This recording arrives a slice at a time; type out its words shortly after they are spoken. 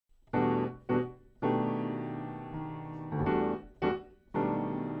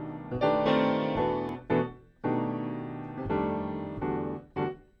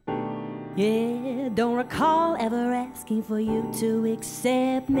Yeah, don't recall ever asking for you to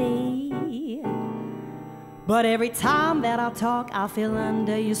accept me. But every time that I talk, I feel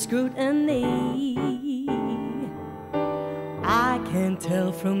under your scrutiny. I can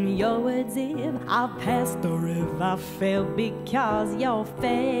tell from your words if I've passed or if I failed, because your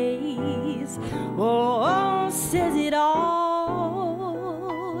face, oh, says it all,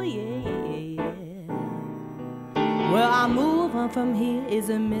 yeah. Where I move on from here is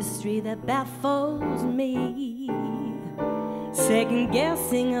a mystery that baffles me. Second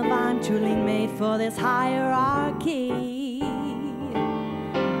guessing if I'm truly made for this hierarchy.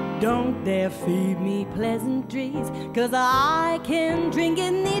 Don't dare feed me pleasantries, 'cause I can drink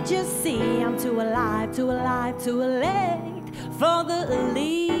and eat, you see. I'm too alive, too alive, too late for the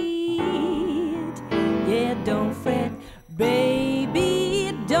elite. Yeah, don't fret,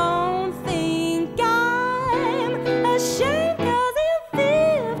 baby, don't think I'm ashamed, 'cause in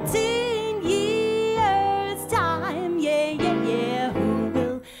 15 years' time, yeah, yeah, yeah, who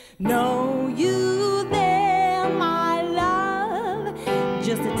will know you there, my love?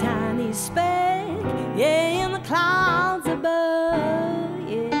 Just a tiny speck, yeah, in the clouds above,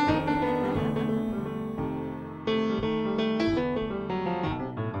 yeah.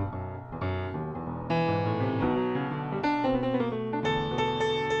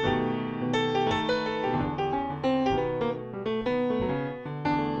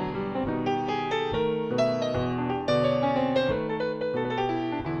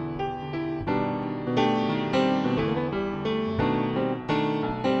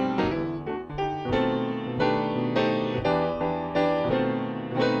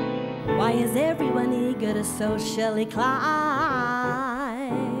 Why is everyone eager to socially climb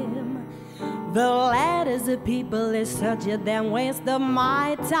the ladders of people? Is such a damn waste of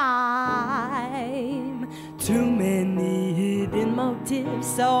my time. Too many hidden motives,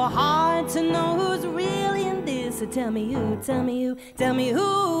 so hard to know who's really in this. So tell me who, tell me who, tell me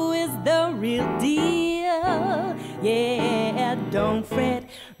who is the real deal. Yeah, don't fret,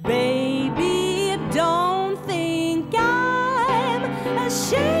 baby, don't think I'm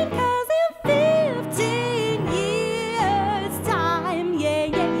ashamed, 'cause in 15 years' time, yeah,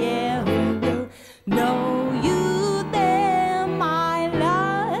 yeah, yeah, who will know you there, my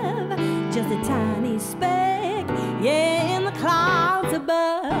love? Just a tiny speck, yeah, in the clouds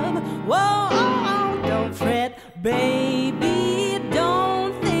above. Whoa, oh, oh, don't fret, baby,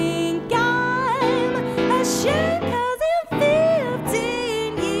 don't think I'm ashamed, 'cause in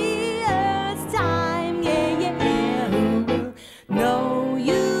 15 years' time, yeah, yeah, yeah, who will know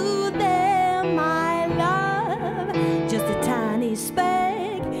you there, my love? Just a tiny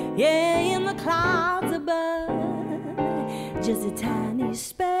speck, yeah, in the clouds above. Just a tiny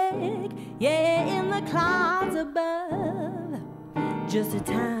speck, yeah, in the clouds above. Just a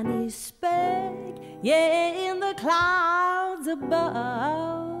tiny speck, yeah, in the clouds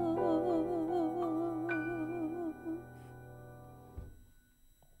above.